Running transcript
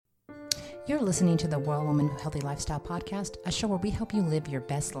You're listening to the Well Woman Healthy Lifestyle Podcast, a show where we help you live your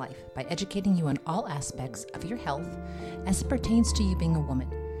best life by educating you on all aspects of your health as it pertains to you being a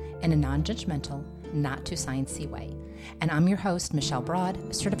woman in a non-judgmental, not too sciencey way. And I'm your host, Michelle Broad,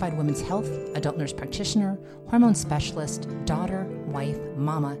 a certified women's health, adult nurse practitioner, hormone specialist, daughter, wife,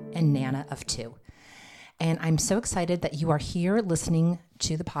 mama, and nana of two. And I'm so excited that you are here listening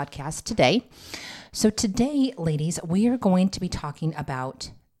to the podcast today. So today, ladies, we are going to be talking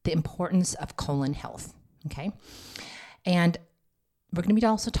about the importance of colon health, okay? And we're going to be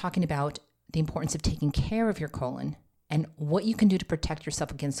also talking about the importance of taking care of your colon and what you can do to protect yourself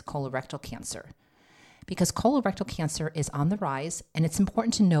against colorectal cancer. Because colorectal cancer is on the rise, and it's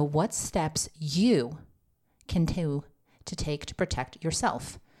important to know what steps you can do to take to protect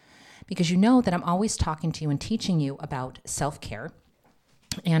yourself. Because you know that I'm always talking to you and teaching you about self-care.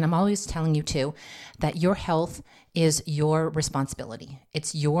 And I'm always telling you too that your health is your responsibility.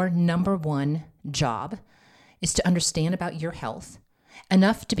 It's your number one job is to understand about your health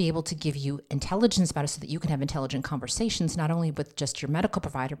enough to be able to give you intelligence about it so that you can have intelligent conversations, not only with just your medical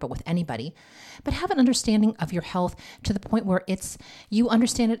provider, but with anybody, but have an understanding of your health to the point where you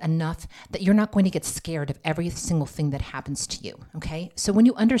understand it enough that you're not going to get scared of every single thing that happens to you. Okay. So when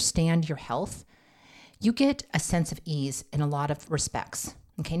you understand your health, you get a sense of ease in a lot of respects.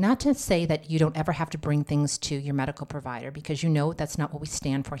 Okay, not to say that you don't ever have to bring things to your medical provider, because you know that's not what we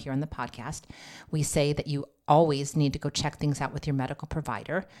stand for here on the podcast. We say that you always need to go check things out with your medical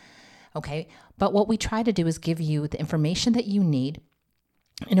provider. Okay, but what we try to do is give you the information that you need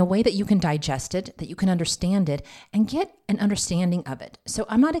in a way that you can digest it, that you can understand it, and get an understanding of it. So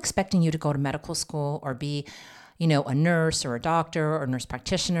I'm not expecting you to go to medical school or be a nurse or a doctor or a nurse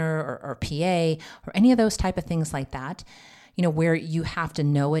practitioner or PA or any of those type of things like that, where you have to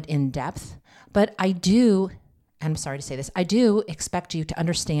know it in depth. But I'm sorry to say this, I do expect you to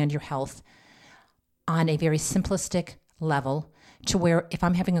understand your health on a very simplistic level to where if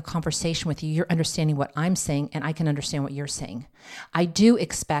I'm having a conversation with you, you're understanding what I'm saying and I can understand what you're saying. I do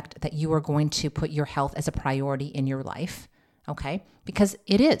expect that you are going to put your health as a priority in your life, okay? Because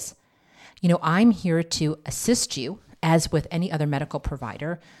it is. I'm here to assist you as with any other medical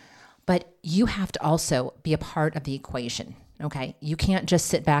provider, but you have to also be a part of the equation, okay? You can't just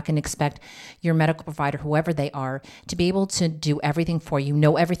sit back and expect your medical provider, whoever they are, to be able to do everything for you,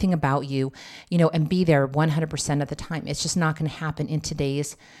 know everything about you, and be there 100% of the time. It's just not going to happen in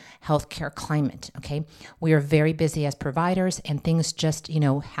today's healthcare climate, okay? We are very busy as providers and things just,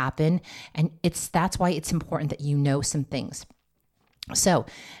 happen. And that's why it's important that you know some things. So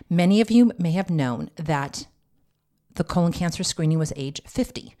many of you may have known that the colon cancer screening was age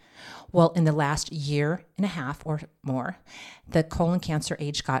 50. Well, in the last year and a half or more, the colon cancer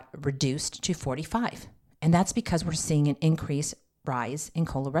age got reduced to 45. And that's because we're seeing an rise in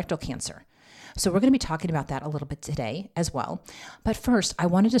colorectal cancer. So we're going to be talking about that a little bit today as well. But first, I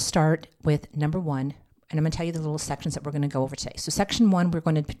wanted to start with number one, and I'm going to tell you the little sections that we're going to go over today. So section one, we're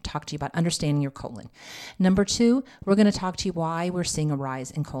going to talk to you about understanding your colon. Number two, we're going to talk to you why we're seeing a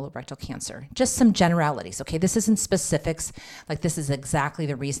rise in colorectal cancer. Just some generalities, okay? This isn't specifics, like this is exactly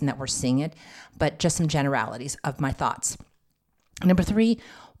the reason that we're seeing it, but just some generalities of my thoughts. Number three,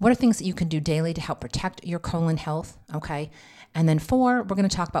 what are things that you can do daily to help protect your colon health, okay? And then four, we're going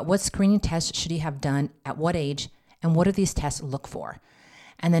to talk about what screening tests should you have done at what age, and what do these tests look for?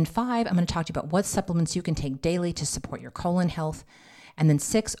 And then five, I'm going to talk to you about what supplements you can take daily to support your colon health. And then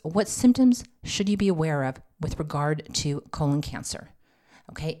six, what symptoms should you be aware of with regard to colon cancer?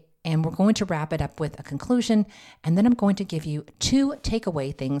 Okay, and we're going to wrap it up with a conclusion. And then I'm going to give you two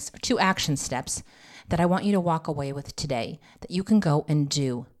action steps that I want you to walk away with today that you can go and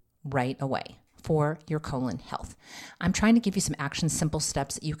do right away for your colon health. I'm trying to give you some simple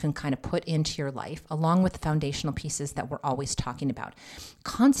steps that you can kind of put into your life, along with the foundational pieces that we're always talking about.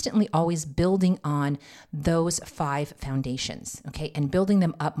 Constantly always building on those 5 foundations, okay? And building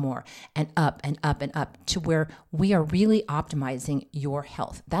them up more and up and up and up to where we are really optimizing your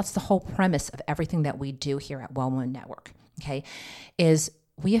health. That's the whole premise of everything that we do here at Well Woman Network, okay? Is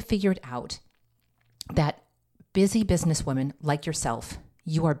we have figured out that busy businesswomen like yourself,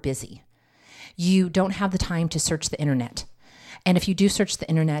 you are busy. You don't have the time to search the internet. And if you do search the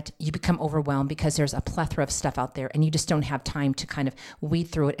internet, you become overwhelmed because there's a plethora of stuff out there and you just don't have time to kind of weed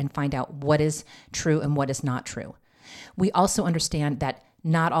through it and find out what is true and what is not true. We also understand that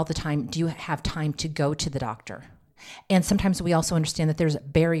not all the time do you have time to go to the doctor. And sometimes we also understand that there's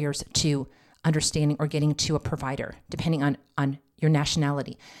barriers to understanding or getting to a provider, depending on your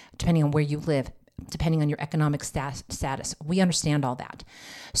nationality, depending on where you live, depending on your economic status. We understand all that.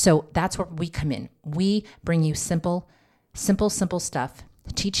 So that's where we come in. We bring you simple stuff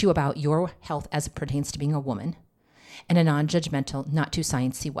to teach you about your health as it pertains to being a woman in a non-judgmental, not too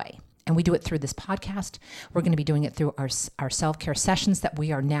sciencey way. And we do it through this podcast. We're going to be doing it through our self-care sessions that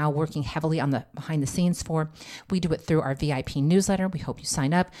we are now working heavily on the behind the scenes for. We do it through our VIP newsletter. We hope you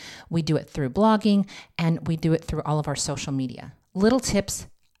sign up. We do it through blogging, and we do it through all of our social media. Little tips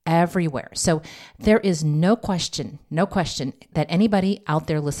everywhere. So there is no question that anybody out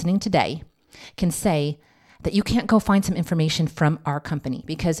there listening today can say that you can't go find some information from our company,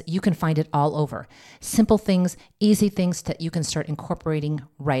 because you can find it all over. Simple things, easy things that you can start incorporating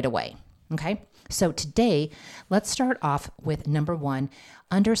right away. Okay? So today, let's start off with number 1,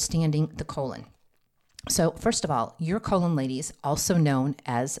 understanding the colon. So first of all, your colon, ladies, also known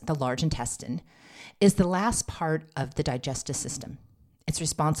as the large intestine, is the last part of the digestive system. It's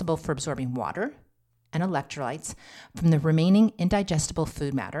responsible for absorbing water and electrolytes from the remaining indigestible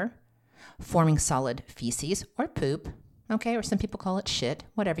food matter, forming solid feces or poop, okay, or some people call it shit,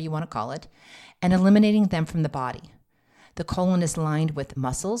 whatever you want to call it, and eliminating them from the body. The colon is lined with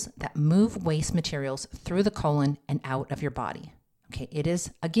muscles that move waste materials through the colon and out of your body. Okay,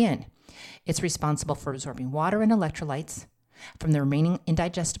 it's responsible for absorbing water and electrolytes from the remaining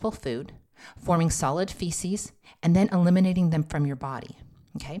indigestible food, forming solid feces, and then eliminating them from your body.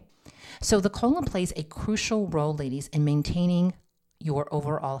 Okay, so the colon plays a crucial role, ladies, in maintaining your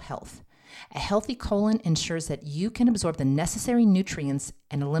overall health. A healthy colon ensures that you can absorb the necessary nutrients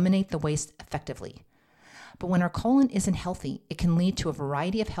and eliminate the waste effectively. But when our colon isn't healthy, it can lead to a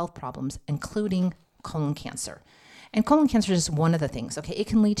variety of health problems, including colon cancer. And colon cancer is just one of the things, okay? It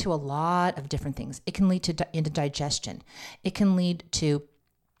can lead to a lot of different things. It can lead to indigestion. It can lead to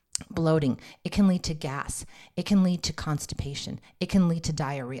bloating. It can lead to gas. It can lead to constipation. It can lead to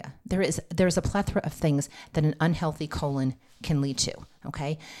diarrhea. There's a plethora of things that an unhealthy colon can lead to,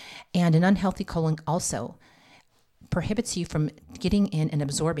 okay? And an unhealthy colon also prohibits you from getting in and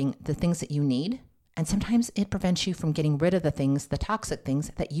absorbing the things that you need. And sometimes it prevents you from getting rid of the toxic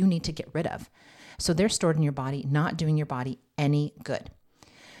things that you need to get rid of. So they're stored in your body, not doing your body any good.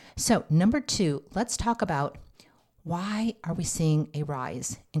 So number 2, let's talk about why are we seeing a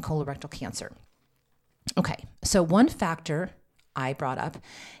rise in colorectal cancer? Okay, so one factor I brought up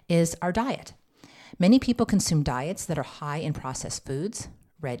is our diet. Many people consume diets that are high in processed foods,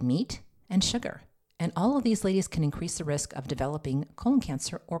 red meat, and sugar. And all of these, ladies, can increase the risk of developing colon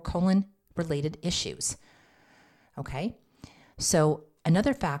cancer or colon-related issues. Okay, so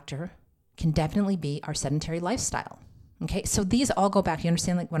another factor can definitely be our sedentary lifestyle. Okay, so these all go back. You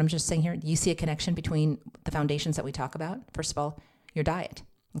understand like what I'm just saying here? You see a connection between the foundations that we talk about? First of all, your diet.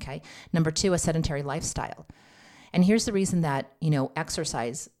 Okay. Number 2, a sedentary lifestyle. And here's the reason that,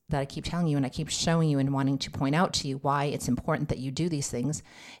 exercise that I keep telling you and I keep showing you and wanting to point out to you why it's important that you do these things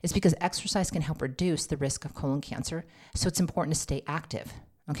is because exercise can help reduce the risk of colon cancer. So it's important to stay active.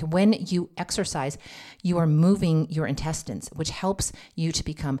 Okay. When you exercise, you are moving your intestines, which helps you to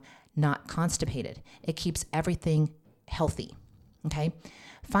become not constipated. It keeps everything healthy. Okay.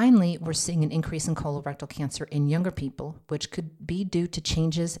 Finally, we're seeing an increase in colorectal cancer in younger people, which could be due to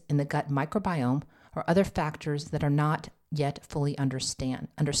changes in the gut microbiome or other factors that are not yet fully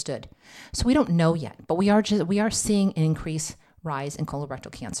understood. So we don't know yet, but we are seeing an increased rise in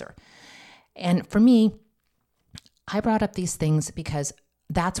colorectal cancer. And for me, I brought up these things because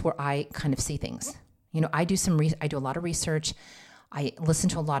that's where I kind of see things. I do a lot of research. I listen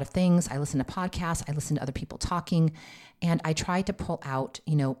to a lot of things. I listen to podcasts. I listen to other people talking, and I try to pull out,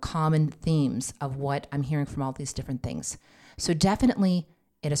 common themes of what I'm hearing from all these different things. So definitely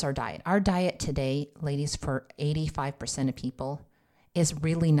it is our diet. Our diet today, ladies, for 85% of people is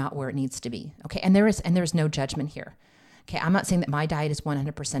really not where it needs to be. Okay. And there is no judgment here. Okay. I'm not saying that my diet is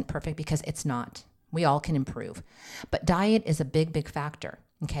 100% perfect because it's not. We all can improve, but diet is a big, big factor.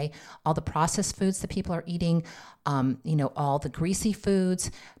 Okay. All the processed foods that people are eating, all the greasy foods,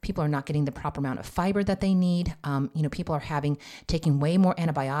 people are not getting the proper amount of fiber that they need. People are taking way more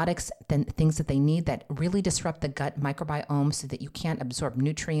antibiotics than things that they need that really disrupt the gut microbiome so that you can't absorb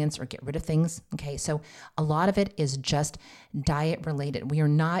nutrients or get rid of things. Okay. So a lot of it is just diet related. We are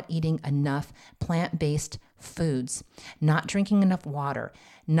not eating enough plant-based foods, not drinking enough water,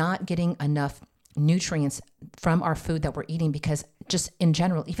 not getting enough nutrients from our food that we're eating, because just in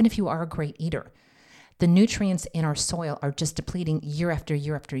general, even if you are a great eater, the nutrients in our soil are just depleting year after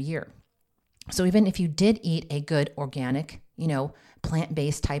year after year. So even if you did eat a good organic,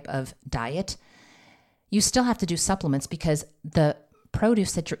 plant-based type of diet, you still have to do supplements because the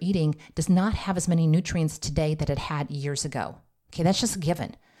produce that you're eating does not have as many nutrients today that it had years ago. Okay, that's just a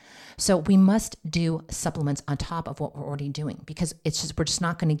given. So we must do supplements on top of what we're already doing because we're just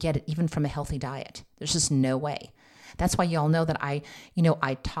not going to get it even from a healthy diet. There's just no way. That's why y'all know that I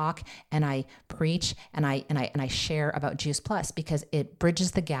talk and I preach and I share about Juice Plus, because it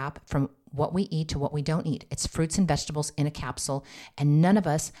bridges the gap from what we eat to what we don't eat. It's fruits and vegetables in a capsule, and none of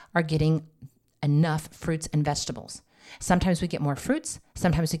us are getting enough fruits and vegetables. Sometimes we get more fruits,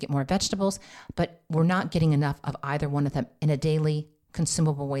 sometimes we get more vegetables, but we're not getting enough of either one of them in a daily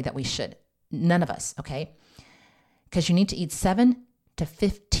consumable way that we should. None of us, okay? Because you need to eat 7 to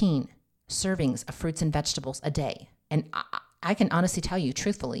 15 servings of fruits and vegetables a day. And I can honestly tell you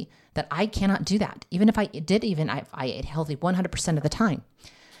truthfully that I cannot do that. Even if I did, I ate healthy 100% of the time.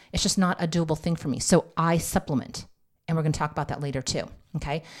 It's just not a doable thing for me. So I supplement. And we're going to talk about that later too.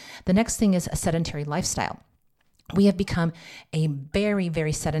 Okay. The next thing is a sedentary lifestyle. We have become a very,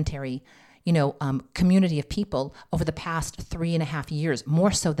 very sedentary, community of people over the past 3.5 years,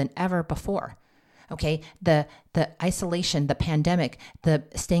 more so than ever before. Okay. The isolation, the pandemic, the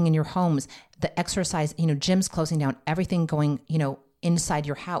staying in your homes, the exercise, gyms closing down, everything going, inside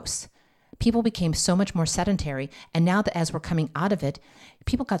your house. People became so much more sedentary. And now that as we're coming out of it,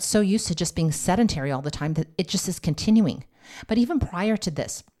 people got so used to just being sedentary all the time that it just is continuing. But even prior to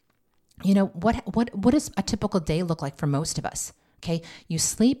this, what does a typical day look like for most of us? Okay, you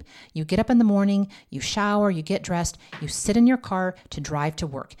sleep, you get up in the morning, you shower, you get dressed, you sit in your car to drive to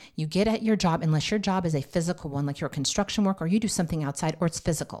work. You get at your job, unless your job is a physical one, like you're a construction worker, or you do something outside, or it's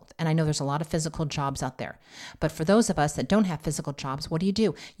physical. And I know there's a lot of physical jobs out there. But for those of us that don't have physical jobs, what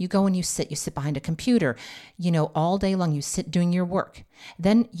do? You go and you sit behind a computer, all day long, you sit doing your work.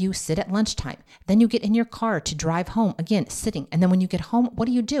 Then you sit at lunchtime. Then you get in your car to drive home, again, sitting. And then when you get home, what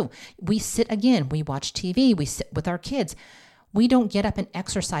do? We sit again, we watch TV, we sit with our kids. We don't get up and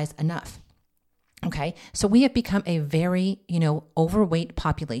exercise enough. Okay. So we have become a very, overweight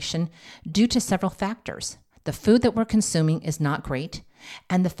population due to several factors. The food that we're consuming is not great.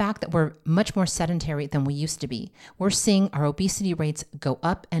 And the fact that we're much more sedentary than we used to be. We're seeing our obesity rates go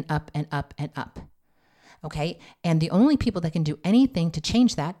up and up and up and up. Okay. And the only people that can do anything to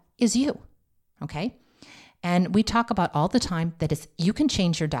change that is you. Okay. And we talk about all the time that you can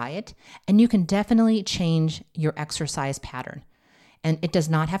change your diet and you can definitely change your exercise pattern. And it does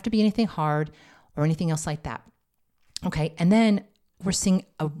not have to be anything hard or anything else like that. Okay. And then we're seeing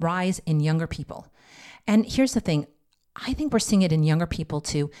a rise in younger people. And here's the thing. I think we're seeing it in younger people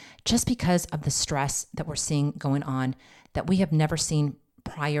too, just because of the stress that we're seeing going on that we have never seen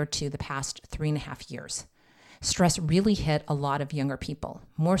prior to the past 3.5 years. Stress really hit a lot of younger people,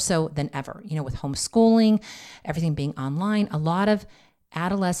 more so than ever, with homeschooling, everything being online. A lot of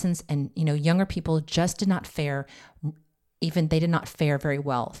adolescents and, younger people just did not fare very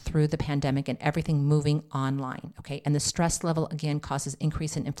well through the pandemic and everything moving online. Okay. And the stress level, again, causes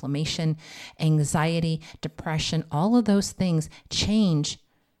increase in inflammation, anxiety, depression. All of those things change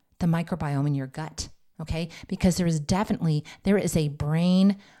the microbiome in your gut. Okay. Because there is a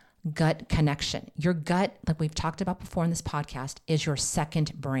brain gut connection. Your gut, like we've talked about before in this podcast, is your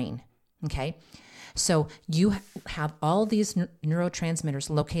second brain. Okay. So you have all these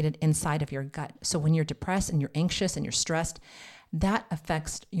neurotransmitters located inside of your gut. So when you're depressed and you're anxious and you're stressed, that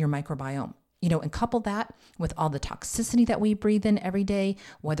affects your microbiome. And couple that with all the toxicity that we breathe in every day,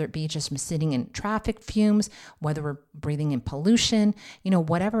 whether it be just from sitting in traffic fumes, whether we're breathing in pollution,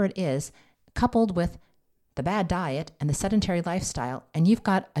 whatever it is, coupled with the bad diet and the sedentary lifestyle, and you've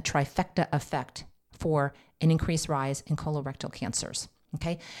got a trifecta effect for an increased rise in colorectal cancers.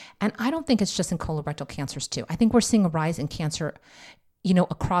 Okay. And I don't think it's just in colorectal cancers too. I think we're seeing a rise in cancer,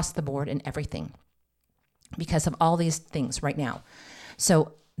 across the board in everything because of all these things right now.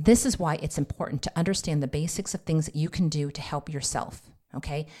 So this is why it's important to understand the basics of things that you can do to help yourself.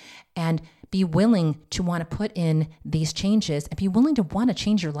 Okay. And be willing to want to put in these changes and be willing to want to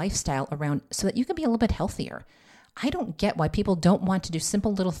change your lifestyle around so that you can be a little bit healthier. I don't get why people don't want to do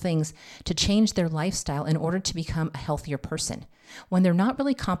simple little things to change their lifestyle in order to become a healthier person. When they're not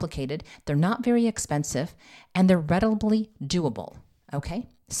really complicated, they're not very expensive, and they're readily doable. Okay.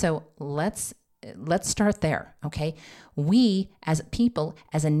 So let's start there. Okay. We as people,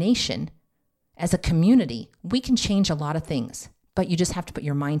 as a nation, as a community, we can change a lot of things, but you just have to put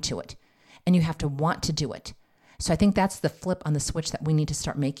your mind to it. And you have to want to do it. So I think that's the flip on the switch that we need to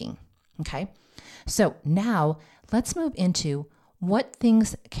start making. Okay. So now let's move into what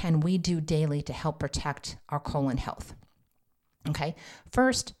things can we do daily to help protect our colon health. Okay.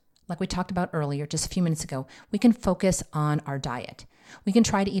 First, like we talked about earlier, just a few minutes ago, we can focus on our diet. We can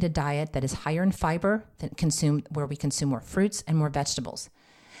try to eat a diet that is higher in fiber, where we consume more fruits and more vegetables.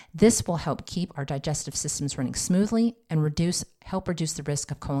 This will help keep our digestive systems running smoothly and help reduce the risk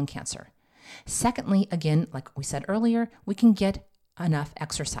of colon cancer. Secondly, again, like we said earlier, we can get enough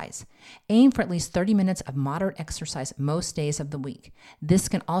exercise. Aim for at least 30 minutes of moderate exercise most days of the week. This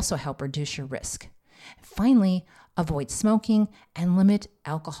can also help reduce your risk. Finally, avoid smoking and limit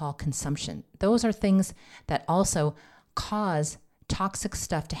alcohol consumption. Those are things that also cause toxic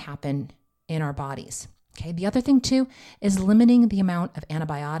stuff to happen in our bodies. Okay. The other thing too is limiting the amount of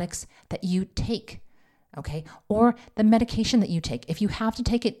antibiotics that you take. Okay. Or the medication that you take. If you have to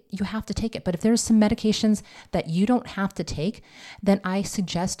take it, you have to take it. But if there's some medications that you don't have to take, then I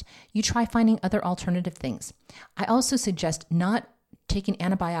suggest you try finding other alternative things. I also suggest not taking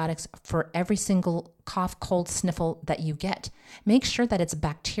antibiotics for every single cough, cold, sniffle that you get. Make sure that it's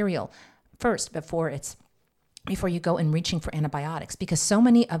bacterial first before you go and reaching for antibiotics, because so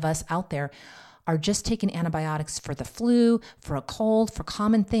many of us out there are just taking antibiotics for the flu, for a cold, for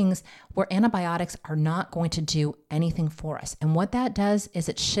common things where antibiotics are not going to do anything for us. And what that does is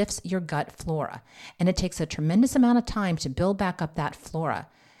it shifts your gut flora, and it takes a tremendous amount of time to build back up that flora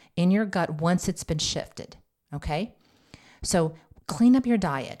in your gut once it's been shifted. Okay. So clean up your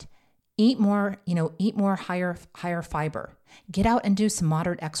diet, eat more higher fiber, get out and do some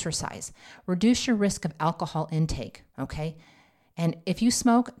moderate exercise, reduce your risk of alcohol intake. Okay. And if you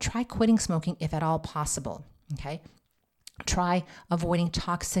smoke, try quitting smoking if at all possible, okay? Try avoiding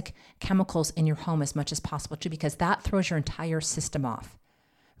toxic chemicals in your home as much as possible too, because that throws your entire system off,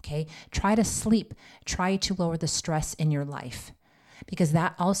 okay? Try to sleep. Try to lower the stress in your life, because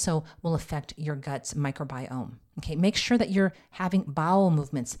that also will affect your gut's microbiome, okay? Make sure that you're having bowel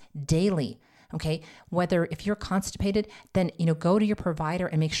movements daily, okay? Whether if you're constipated, then, go to your provider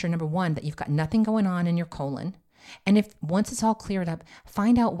and make sure, number one, that you've got nothing going on in your colon. And if once it's all cleared up,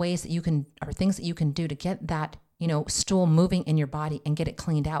 find out ways that you can, or things that you can do to get that, stool moving in your body and get it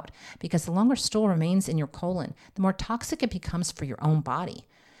cleaned out. Because the longer stool remains in your colon, the more toxic it becomes for your own body.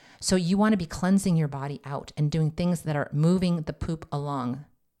 So you want to be cleansing your body out and doing things that are moving the poop along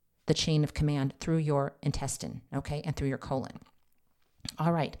the chain of command through your intestine, okay, and through your colon.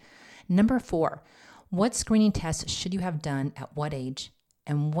 All right. Number 4, what screening tests should you have done at what age,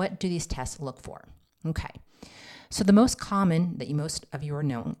 and what do these tests look for? Okay. So the most common that most of you are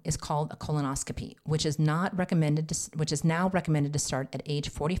known is called a colonoscopy, which is now recommended to start at age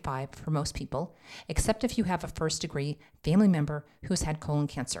 45 for most people, except if you have a first-degree family member who's had colon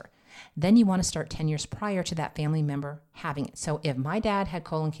cancer. Then you want to start 10 years prior to that family member having it. So if my dad had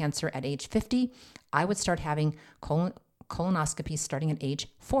colon cancer at age 50, I would start having colonoscopies starting at age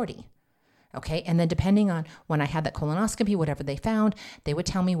 40. Okay. And then depending on when I had that colonoscopy, whatever they found, they would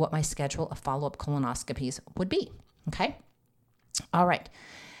tell me what my schedule of follow-up colonoscopies would be. Okay. All right.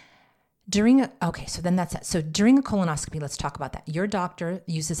 So then that's it. So during a colonoscopy, let's talk about that. Your doctor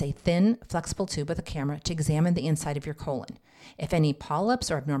uses a thin, flexible tube with a camera to examine the inside of your colon. If any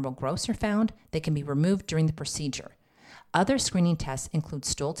polyps or abnormal growths are found, they can be removed during the procedure. Other screening tests include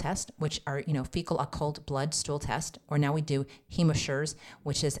stool tests, which are, fecal occult blood stool test, or now we do HemoSures,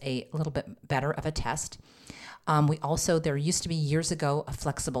 which is a little bit better of a test. There used to be years ago a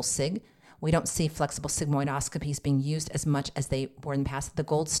flexible SIG. We don't see flexible sigmoidoscopies being used as much as they were in the past. The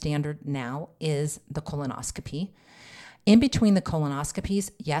gold standard now is the colonoscopy. In between the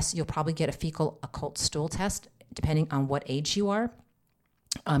colonoscopies, yes, you'll probably get a fecal occult stool test, depending on what age you are.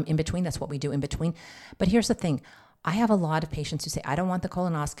 In between, that's what we do in between. But here's the thing. I have a lot of patients who say, I don't want the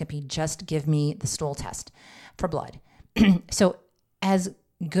colonoscopy, just give me the stool test for blood. So as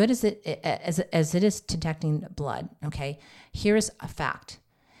good as it is detecting blood, okay, here's a fact.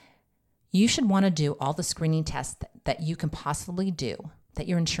 You should want to do all the screening tests that you can possibly do that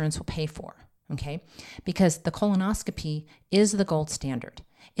your insurance will pay for, okay? Because the colonoscopy is the gold standard.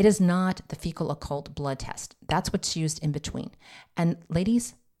 It is not the fecal occult blood test. That's what's used in between. And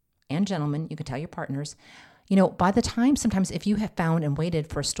ladies and gentlemen, you can tell your partners, by the time sometimes if you have found and waited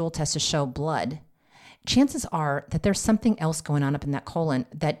for a stool test to show blood, chances are that there's something else going on up in that colon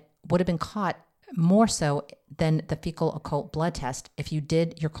that would have been caught more so than the fecal occult blood test if you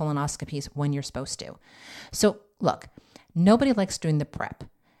did your colonoscopies when you're supposed to. So look, nobody likes doing the prep.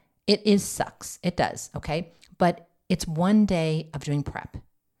 It sucks. It does, okay? But it's one day of doing prep.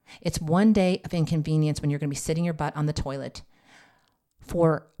 It's one day of inconvenience when you're going to be sitting your butt on the toilet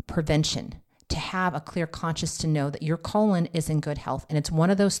for prevention, to have a clear conscience to know that your colon is in good health. And it's one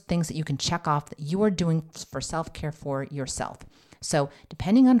of those things that you can check off that you are doing for self-care for yourself. So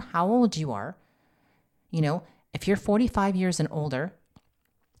depending on how old you are, if you're 45 years and older,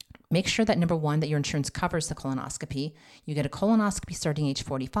 make sure that number one, that your insurance covers the colonoscopy. You get a colonoscopy starting age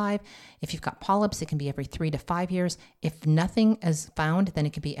 45. If you've got polyps, it can be every 3 to 5 years. If nothing is found, then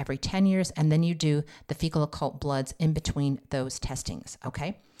it could be every 10 years. And then you do the fecal occult bloods in between those testings.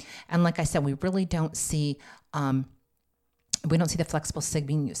 Okay. And like I said, we really don't see We don't see the flexible SIG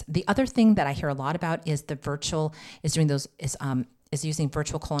being used. The other thing that I hear a lot about is using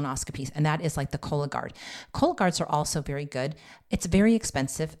virtual colonoscopies, and that is like the Cologuard. Cologuards are also very good. It's very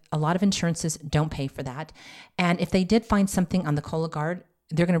expensive. A lot of insurances don't pay for that. And if they did find something on the Cologuard,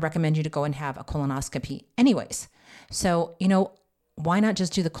 they're going to recommend you to go and have a colonoscopy anyways. So, why not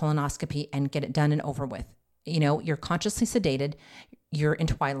just do the colonoscopy and get it done and over with? You're consciously sedated, you're in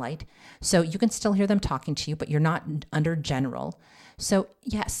twilight, so you can still hear them talking to you, but you're not under general. So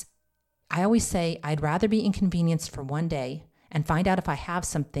yes, I always say I'd rather be inconvenienced for one day and find out if I have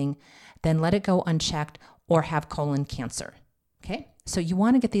something than let it go unchecked or have colon cancer. Okay? So you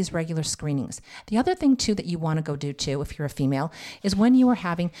want to get these regular screenings. The other thing too that you want to go do too, if you're a female, is when you are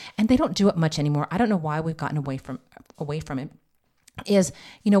having, and they don't do it much anymore. I don't know why we've gotten away from it, is,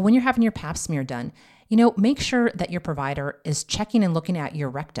 when you're having your pap smear done, make sure that your provider is checking and looking at your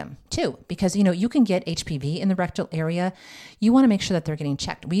rectum too, because, you can get HPV in the rectal area. You want to make sure that they're getting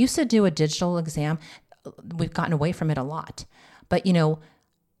checked. We used to do a digital exam. We've gotten away from it a lot, but,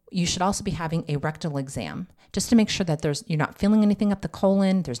 you should also be having a rectal exam just to make sure that you're not feeling anything up the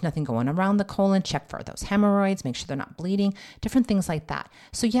colon. There's nothing going around the colon. Check for those hemorrhoids, make sure they're not bleeding, different things like that.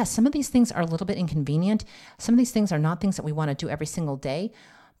 So yes, some of these things are a little bit inconvenient. Some of these things are not things that we want to do every single day,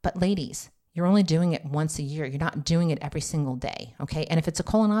 but ladies, you're only doing it once a year. You're not doing it every single day. Okay. And if it's a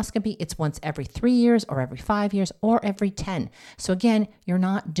colonoscopy, it's once every 3 years or every 5 years or every 10. So again, you're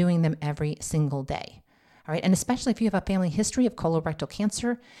not doing them every single day. All right. And especially if you have a family history of colorectal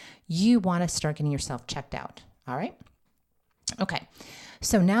cancer, you want to start getting yourself checked out. All right. Okay.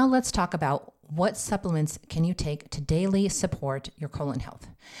 So now let's talk about what supplements can you take to daily support your colon health.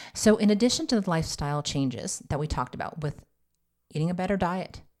 So in addition to the lifestyle changes that we talked about with eating a better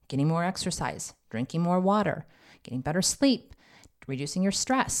diet, getting more exercise, drinking more water, getting better sleep, reducing your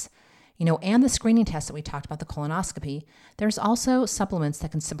stress, and the screening test that we talked about, the colonoscopy, there's also supplements that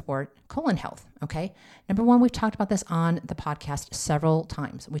can support colon health, okay? Number one, we've talked about this on the podcast several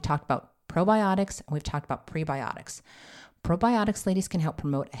times. We talked about probiotics and we've talked about prebiotics. Probiotics, ladies, can help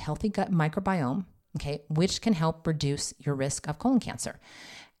promote a healthy gut microbiome, okay, which can help reduce your risk of colon cancer.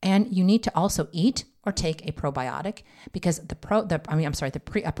 And you need to also eat or take a probiotic because a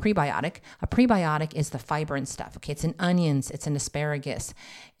prebiotic is the fiber and stuff. Okay. It's in onions, it's in asparagus.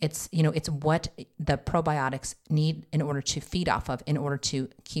 It's what the probiotics need in order to feed off of, in order to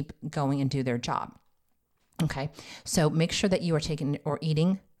keep going and do their job. Okay. So make sure that you are taking or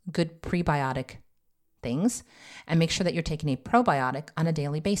eating good prebiotic things and make sure that you're taking a probiotic on a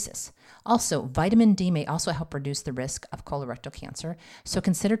daily basis. Also, vitamin D may also help reduce the risk of colorectal cancer, so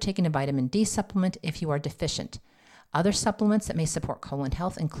consider taking a vitamin D supplement if you are deficient. Other supplements that may support colon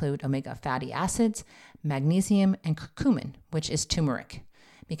health include omega fatty acids, magnesium, and curcumin, which is turmeric,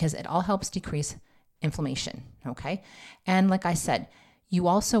 because it all helps decrease inflammation, okay? And like I said, you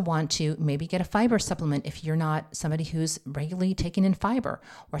also want to maybe get a fiber supplement if you're not somebody who's regularly taking in fiber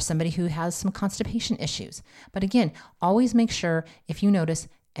or somebody who has some constipation issues. But again, always make sure if you notice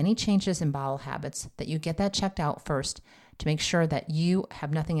any changes in bowel habits that you get that checked out first to make sure that you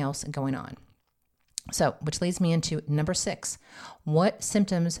have nothing else going on. So, which leads me into number 6. What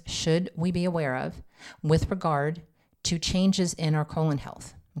symptoms should we be aware of with regard to changes in our colon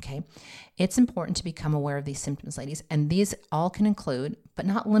health? Okay. It's important to become aware of these symptoms, ladies, and these all can include, but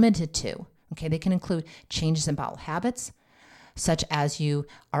not limited to, okay, they can include changes in bowel habits, such as you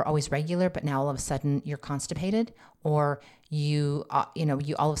are always regular, but now all of a sudden you're constipated, or you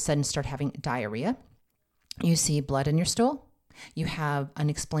all of a sudden start having diarrhea. You see blood in your stool, you have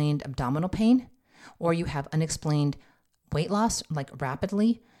unexplained abdominal pain, or you have unexplained weight loss, like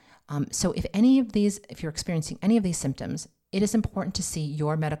rapidly. So if you're experiencing any of these symptoms, it is important to see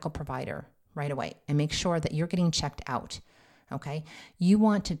your medical provider right away and make sure that you're getting checked out, okay? You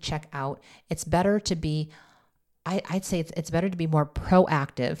want to check out. It's better to be, I'd say it's better to be more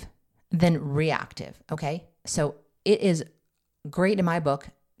proactive than reactive, okay? So it is great in my book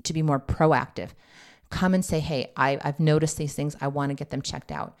to be more proactive. Come and say, hey, I've noticed these things. I want to get them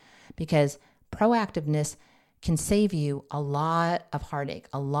checked out, because proactiveness can save you a lot of heartache,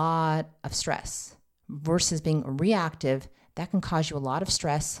 a lot of stress, versus being reactive. That can cause you a lot of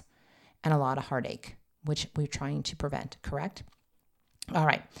stress and a lot of heartache, which we're trying to prevent, correct? All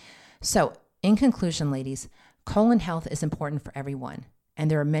right. So in conclusion, ladies, colon health is important for everyone,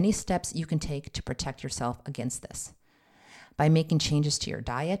 and there are many steps you can take to protect yourself against this. By making changes to your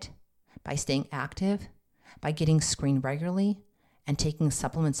diet, by staying active, by getting screened regularly, and taking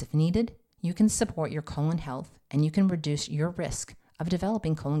supplements if needed, you can support your colon health and you can reduce your risk of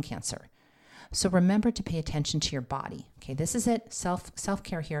developing colon cancer. So remember to pay attention to your body. Okay, this is it.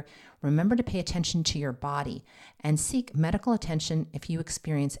 Self-care here. Remember to pay attention to your body and seek medical attention if you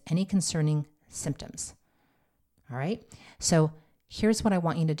experience any concerning symptoms. All right. So here's what I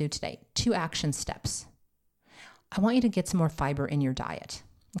want you to do today. 2 action steps. I want you to get some more fiber in your diet.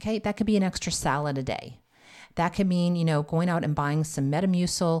 Okay, that could be an extra salad a day. That could mean, going out and buying some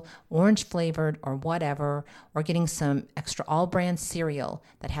Metamucil, orange flavored or whatever, or getting some extra all brand cereal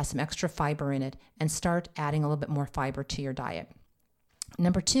that has some extra fiber in it and start adding a little bit more fiber to your diet.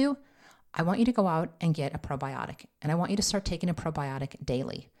 Number 2, I want you to go out and get a probiotic, and I want you to start taking a probiotic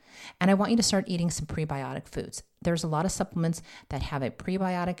daily. And I want you to start eating some prebiotic foods. There's a lot of supplements that have a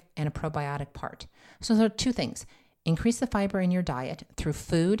prebiotic and a probiotic part. So there are 2 things. Increase the fiber in your diet through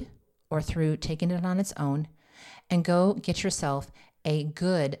food or through taking it on its own, and go get yourself a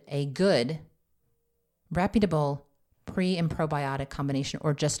good, reputable pre and probiotic combination,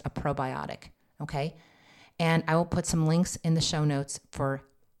 or just a probiotic, okay? And I will put some links in the show notes for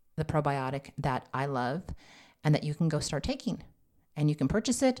the probiotic that I love and that you can go start taking. And you can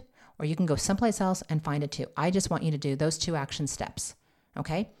purchase it, or you can go someplace else and find it too. I just want you to do those 2 action steps,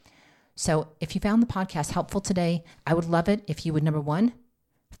 okay? So if you found the podcast helpful today, I would love it if you would, number 1,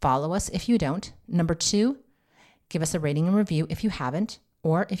 follow us if you don't. Number 2, give us a rating and review if you haven't,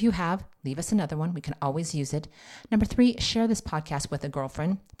 or if you have, leave us another one. We can always use it. Number 3, share this podcast with a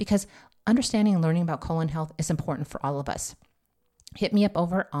girlfriend, because understanding and learning about colon health is important for all of us. Hit me up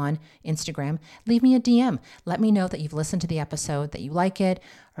over on Instagram. Leave me a DM. Let me know that you've listened to the episode, that you like it,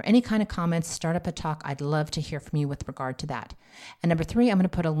 or any kind of comments. Start up a talk. I'd love to hear from you with regard to that. And number 3, I'm going to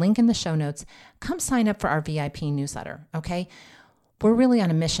put a link in the show notes. Come sign up for our VIP newsletter, okay? We're really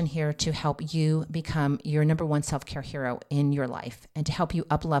on a mission here to help you become your number 1 self-care hero in your life, and to help you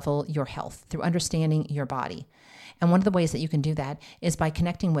up-level your health through understanding your body. And one of the ways that you can do that is by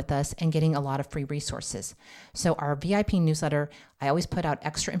connecting with us and getting a lot of free resources. So our VIP newsletter, I always put out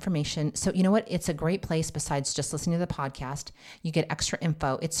extra information. So you know what? It's a great place besides just listening to the podcast. You get extra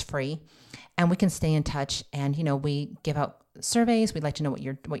info. It's free, and we can stay in touch. And we give out surveys. We'd like to know what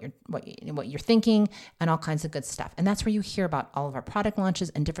you're thinking, and all kinds of good stuff. And that's where you hear about all of our product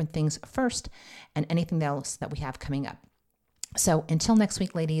launches and different things first, and anything else that we have coming up. So until next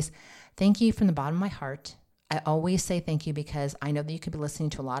week, ladies, thank you from the bottom of my heart. I always say thank you because I know that you could be listening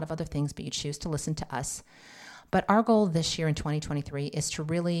to a lot of other things, but you choose to listen to us. But our goal this year in 2023 is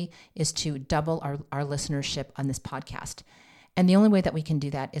to double our listenership on this podcast. And the only way that we can do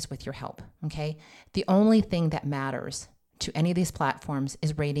that is with your help, okay? The only thing that matters to any of these platforms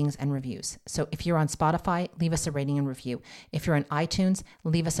is ratings and reviews. So if you're on Spotify, leave us a rating and review. If you're on iTunes,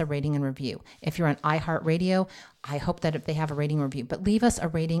 leave us a rating and review. If you're on iHeartRadio, I hope that if they have a rating and review, but leave us a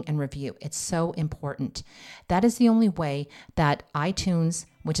rating and review. It's so important. That is the only way that iTunes,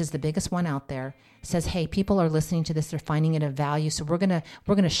 which is the biggest one out there, says, hey, people are listening to this, they're finding it of value, so we're gonna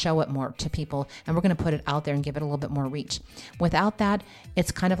show it more to people, and we're gonna put it out there and give it a little bit more reach. Without that,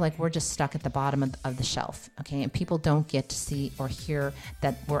 it's kind of like we're just stuck at the bottom of the shelf, okay? And people don't get to see or hear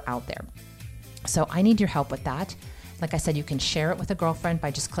that we're out there. So I need your help with that. Like I said, you can share it with a girlfriend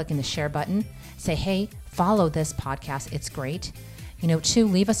by just clicking the share button. Say, hey, follow this podcast, it's great. 2,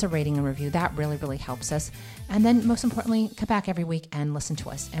 leave us a rating and review. That really, really helps us. And then most importantly, come back every week and listen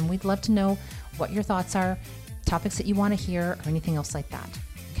to us. And we'd love to know what your thoughts are, topics that you want to hear, or anything else like that.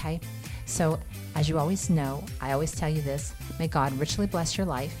 Okay? So as you always know, I always tell you this, may God richly bless your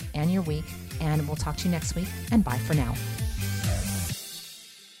life and your week. And we'll talk to you next week. And bye for now.